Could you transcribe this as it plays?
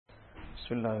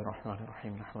بسم الله الرحمن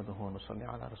الرحيم نحمده ونصلي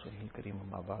على رسوله الكريم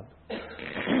أما بعد.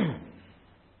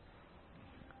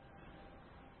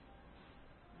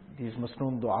 These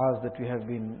masnoon du'as that we have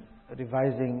been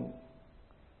revising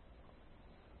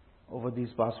over these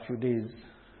past few days,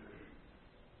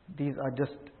 these are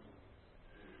just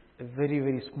a very,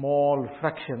 very small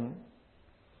fraction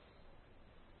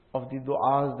of the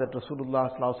du'as that Rasulullah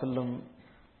sallallahu alaihi wasallam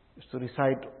used to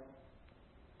recite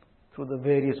through the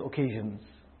various occasions.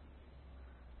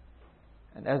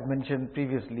 And as mentioned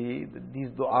previously, these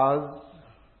du'as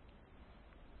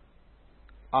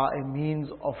are a means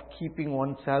of keeping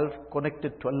oneself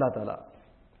connected to Allah Ta'ala.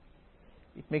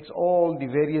 It makes all the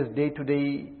various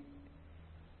day-to-day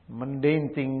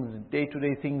mundane things,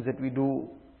 day-to-day things that we do,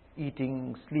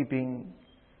 eating, sleeping,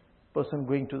 person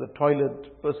going to the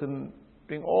toilet, person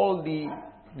doing all the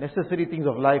necessary things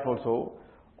of life also,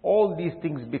 all these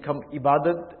things become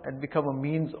ibadat and become a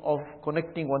means of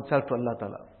connecting oneself to Allah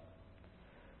Ta'ala.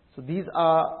 So these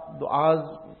are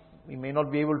du'as, we may not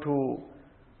be able to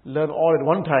learn all at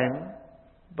one time,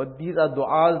 but these are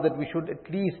du'as that we should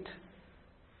at least,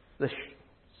 the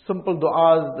simple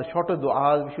du'as, the shorter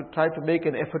du'as, we should try to make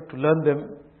an effort to learn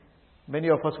them. Many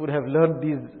of us would have learned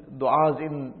these du'as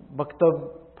in maktab,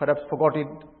 perhaps forgot it.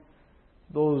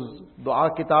 Those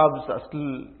du'a kitabs are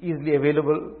still easily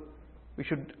available. We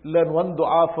should learn one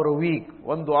du'a for a week,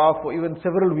 one du'a for even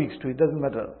several weeks too, it doesn't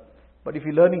matter. But if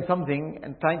you're learning something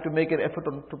and trying to make an effort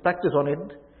to practice on it,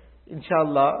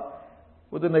 inshallah,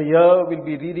 within a year we'll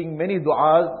be reading many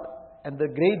du'as, and the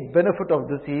great benefit of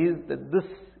this is that this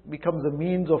becomes a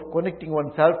means of connecting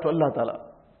oneself to Allah Ta'ala.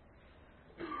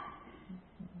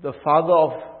 The father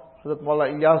of Hazrat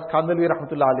Maulana Ilyas Kandalwi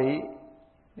Rahmatullah alayhi,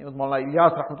 he was Maulana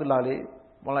Ilyas Rahmatullah alayhi,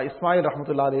 Maulana Ismail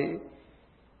Rahmatullah alayhi,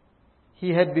 he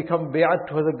had become bay'at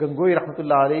to Hazrat Gangohi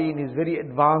Rahmatullah alayhi in his very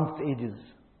advanced ages.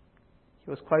 He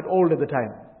was quite old at the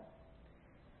time.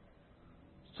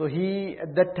 So he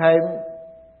at that time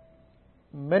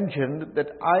mentioned that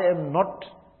I am not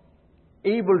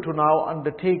able to now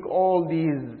undertake all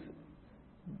these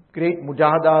great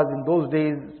mujahadas. In those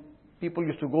days, people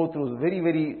used to go through very,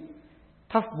 very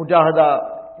tough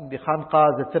mujahada in the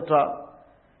khanqahs, etc.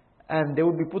 And they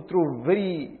would be put through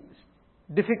very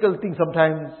difficult things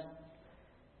sometimes.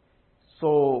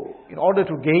 So, in order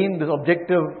to gain this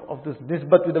objective of this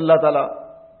nisbat with Allah Ta'ala,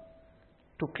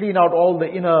 to clean out all the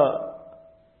inner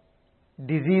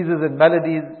diseases and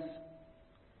maladies,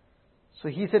 so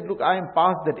he said, look, I am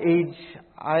past that age,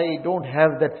 I don't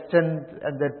have that strength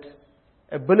and that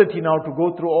ability now to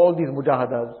go through all these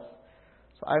mujahadas.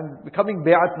 So I'm becoming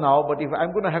bay'at now, but if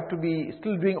I'm going to have to be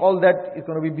still doing all that, it's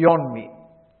going to be beyond me.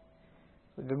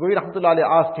 So Gangohi Rahmatullah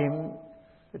alayhi asked him,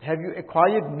 that have you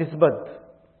acquired nisbat?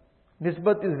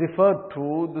 Nisbat is referred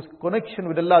to this connection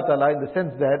with Allah Ta'ala in the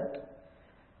sense that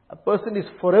a person is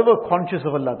forever conscious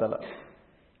of Allah Ta'ala.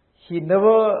 He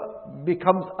never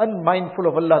becomes unmindful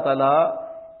of Allah Ta'ala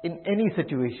in any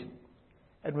situation.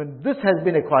 And when this has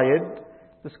been acquired,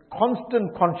 this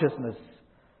constant consciousness,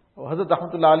 Hazrat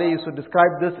Rahmatullah alayhi used to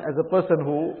describe this as a person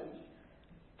who,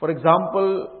 for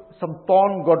example, some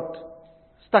thorn got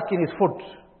stuck in his foot.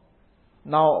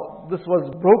 Now, this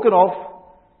was broken off,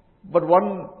 but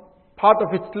one part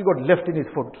of it still got left in his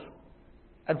foot.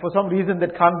 And for some reason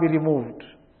that can't be removed.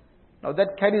 Now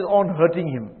that carries on hurting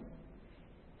him.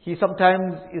 He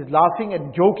sometimes is laughing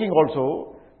and joking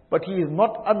also, but he is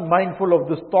not unmindful of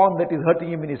this thorn that is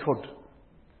hurting him in his foot.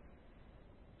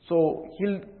 So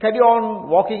he'll carry on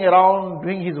walking around,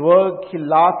 doing his work, he'll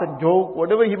laugh and joke,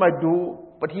 whatever he might do,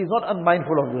 but he is not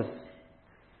unmindful of this.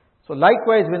 So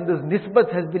likewise, when this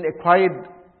nisbat has been acquired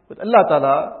with Allah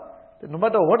Ta'ala, then no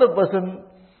matter what a person,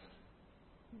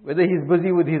 whether he is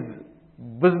busy with his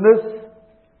business,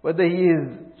 whether he is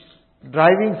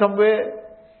driving somewhere,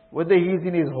 whether he is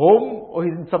in his home or he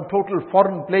is in some total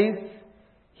foreign place,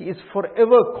 he is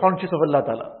forever conscious of Allah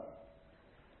Ta'ala.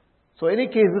 So in any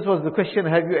case, this was the question,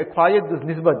 have you acquired this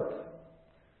nisbat?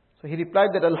 So he replied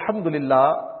that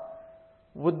Alhamdulillah,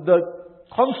 with the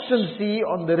constancy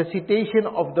on the recitation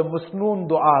of the masnoon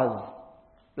du'as,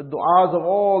 the du'as of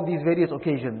all these various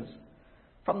occasions,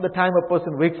 from the time a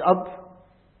person wakes up,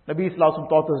 Nabi Sallallahu Alaihi Wasallam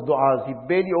taught us du'as. He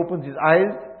barely opens his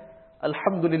eyes.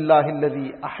 Alhamdulillahi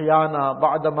alladhi ahyana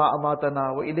ba'dama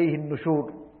amatana wa ilayhi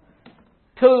nushur.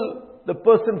 Till the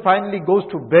person finally goes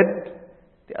to bed,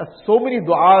 there are so many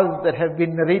du'as that have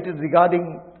been narrated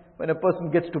regarding when a person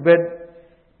gets to bed.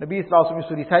 Nabi Sallallahu Alaihi Wasallam used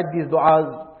to recite these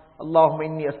du'as. Allahumma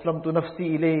inni aslamtu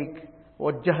nafsi ilayk,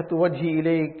 wa wajjahtu wajhi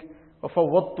ilayk, wa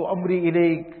fawwadtu amri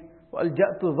ilayk, wa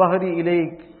alja'tu zahri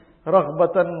ilayk,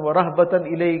 raghbatan wa rahbatan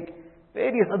ilayk.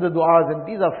 Various other du'as, and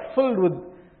these are filled with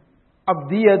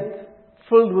abdiyat,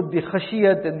 filled with the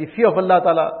khashiyat and the fear of Allah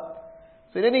Ta'ala.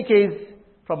 So in any case,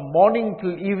 from morning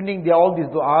till evening, there are all these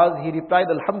du'as. He replied,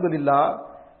 Alhamdulillah,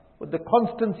 with the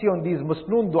constancy on these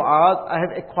masnoon du'as, I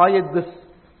have acquired this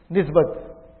nisbat.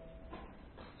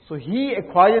 So he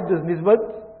acquired this nisbat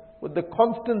with the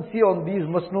constancy on these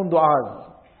masnoon du'as.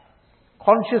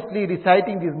 Consciously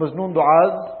reciting these masnoon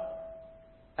du'as,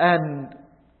 and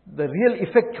the real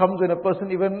effect comes when a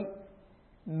person even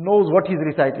knows what he's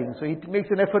reciting. So he makes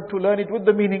an effort to learn it with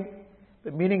the meaning.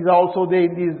 The meanings are also there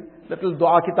in these little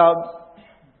dua kitabs.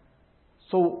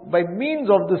 So by means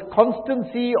of this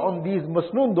constancy on these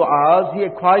masnoon du'as, he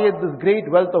acquired this great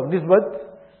wealth of nisbat,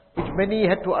 which many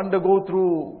had to undergo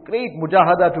through great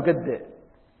mujahada to get there.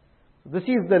 This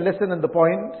is the lesson and the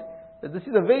point, that this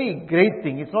is a very great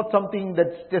thing. It's not something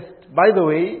that's just by the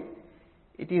way.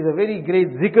 It is a very great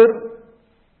zikr.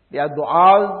 They are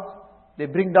du'as. They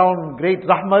bring down great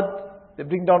rahmat. They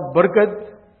bring down barakat.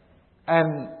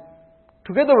 And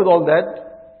together with all that,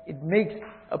 it makes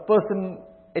a person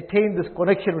attain this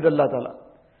connection with Allah Ta'ala.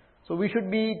 So we should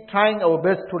be trying our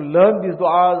best to learn these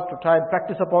du'as, to try and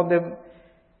practice upon them.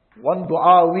 One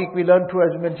du'a a week we learn to, as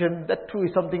you mentioned, that too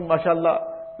is something, mashallah,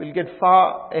 we'll get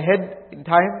far ahead in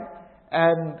time.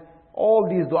 And all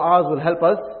these du'as will help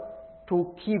us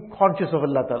to keep conscious of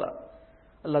Allah Ta'ala.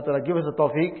 Allah Ta'ala give us the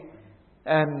tawfiq.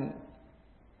 And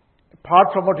apart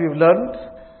from what we've learned,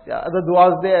 there are other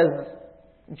du'as there, as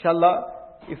inshallah,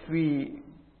 if we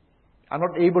are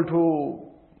not able to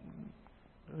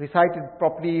recite it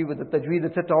properly with the tajweed,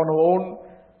 etc. on our own,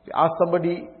 we ask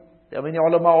somebody. There are many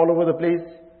ulama all over the place.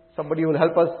 Somebody will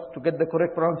help us to get the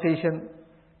correct pronunciation.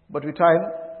 But we try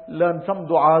and learn some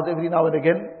du'as every now and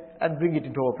again and bring it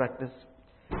into our practice.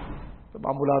 The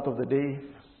ma'mulat of the day,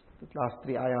 the last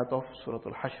 3 ayat of Surah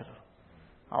Al-Hashr.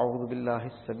 أعوذ بالله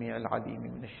السميع العليم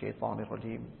من الشيطان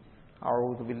الرجيم.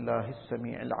 أعوذ بالله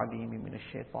السميع العليم من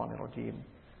الشيطان الرجيم.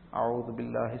 أعوذ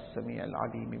بالله السميع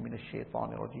العليم من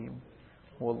الشيطان الرجيم.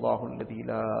 هو الله الذي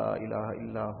لا إله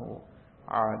إلا هو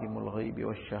عالم الغيب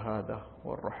والشهادة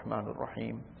والرحمن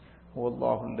الرحيم. هو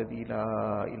الله الذي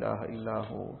لا إله إلا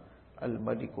هو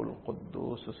الملك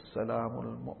القدوس السلام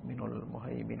المؤمن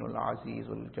المهيمن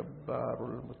العزيز الجبار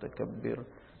المتكبر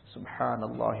سبحان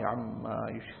الله عما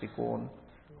يشركون.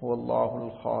 هو الله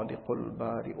الخالق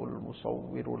البارئ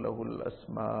المصور له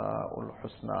الأسماء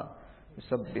الحسنى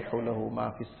يسبح له ما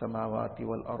في السماوات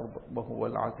والأرض وهو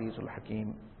العزيز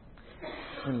الحكيم.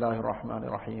 بسم الله الرحمن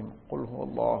الرحيم. قل هو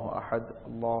الله أحد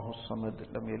الله الصمد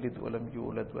لم يلد ولم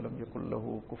يولد ولم يكن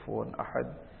له كفوا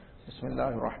أحد. بسم الله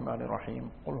الرحمن الرحيم.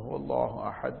 قل هو الله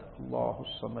أحد الله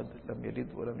الصمد لم يلد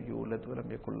ولم يولد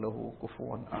ولم يكن له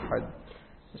كفوا أحد.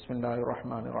 بسم الله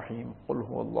الرحمن الرحيم. قل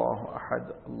هو الله أحد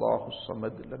الله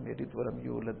الصمد لم يلد ولم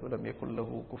يولد ولم يكن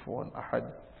له كفوا أحد.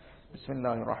 بسم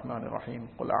الله الرحمن الرحيم.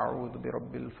 قل أعوذ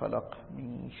برب الفلق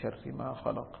من شر ما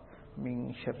خلق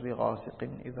من شر غاسق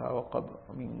إذا وقب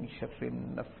من شر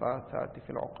النفاثات في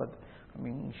العقد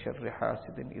من شر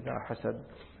حاسد إذا حسد.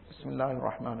 بسم الله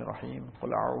الرحمن الرحيم.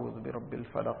 قل أعوذ برب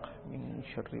الفلق من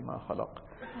شر ما خلق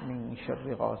من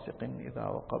شر غاسق إذا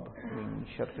وقب من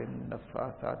شر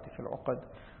النفاثات في العقد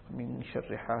من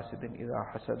شر حاسد إذا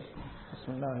حسد.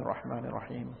 بسم الله الرحمن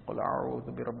الرحيم. قل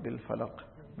أعوذ برب الفلق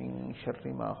من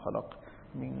شر ما خلق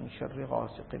من شر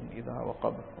غاسق إذا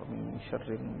وقب ومن شر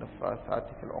النفاثات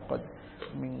في العقد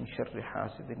من شر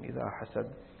حاسد إذا حسد.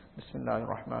 بسم الله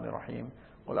الرحمن الرحيم.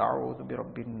 قل أعوذ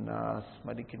برب الناس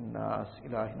ملك الناس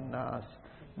إله الناس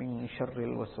من شر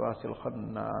الوسواس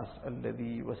الخناس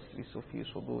الذي يوسوس في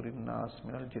صدور الناس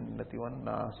من الجنة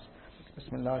والناس.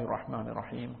 بسم الله الرحمن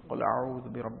الرحيم. قل أعوذ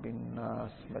برب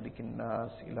الناس ملك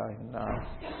الناس إله الناس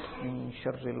من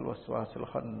شر الوسواس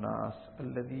الخناس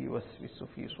الذي يوسوس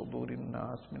في صدور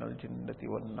الناس من الجنة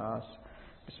والناس.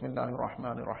 بسم الله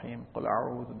الرحمن الرحيم. قل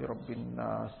أعوذ برب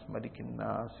الناس ملك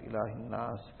الناس إله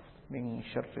الناس من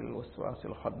شر الوسواس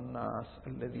الخناس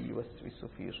الذي يوسوس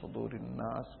في صدور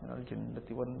الناس من الجنة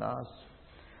والناس.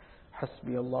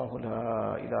 حسبي الله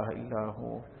لا إله إلا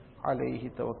هو عليه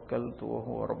توكلت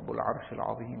وهو رب العرش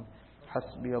العظيم.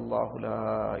 حسبي الله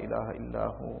لا إله إلا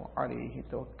هو عليه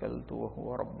توكلت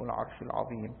وهو رب العرش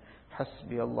العظيم.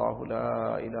 حسبي الله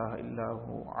لا إله إلا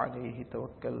هو عليه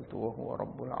توكلت وهو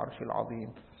رب العرش العظيم.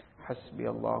 حسبي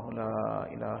الله لا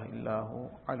إله إلا هو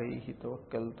عليه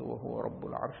توكلت وهو رب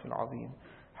العرش العظيم.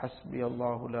 حسبي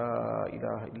الله لا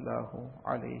إله إلا هو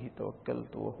عليه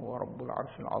توكلت وهو رب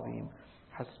العرش العظيم.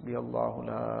 حسبي الله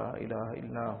لا إله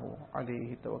إلا هو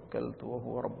عليه توكلت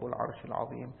وهو رب العرش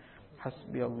العظيم.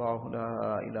 حسبي الله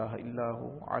لا إله إلا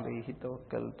هو عليه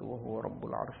توكلت وهو رب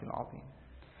العرش العظيم.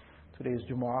 Today is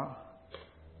Jumu'ah,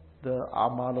 the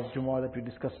Amal of Jumu'ah that we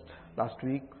discussed last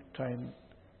week. Try and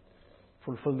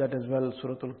fulfill that as well.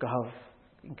 Suratul Kahf,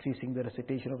 increasing the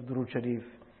recitation of Durood Sharif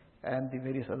and the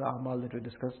various other amal that we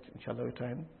discussed. Inshallah, we try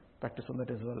and practice on that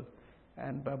as well.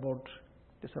 And by about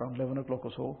just around 11 o'clock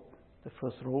or so, the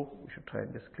first row, we should try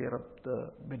and just clear up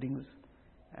the beddings,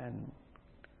 and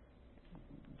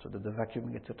so that the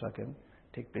vacuuming etc. can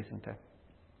take place in time.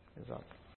 Result.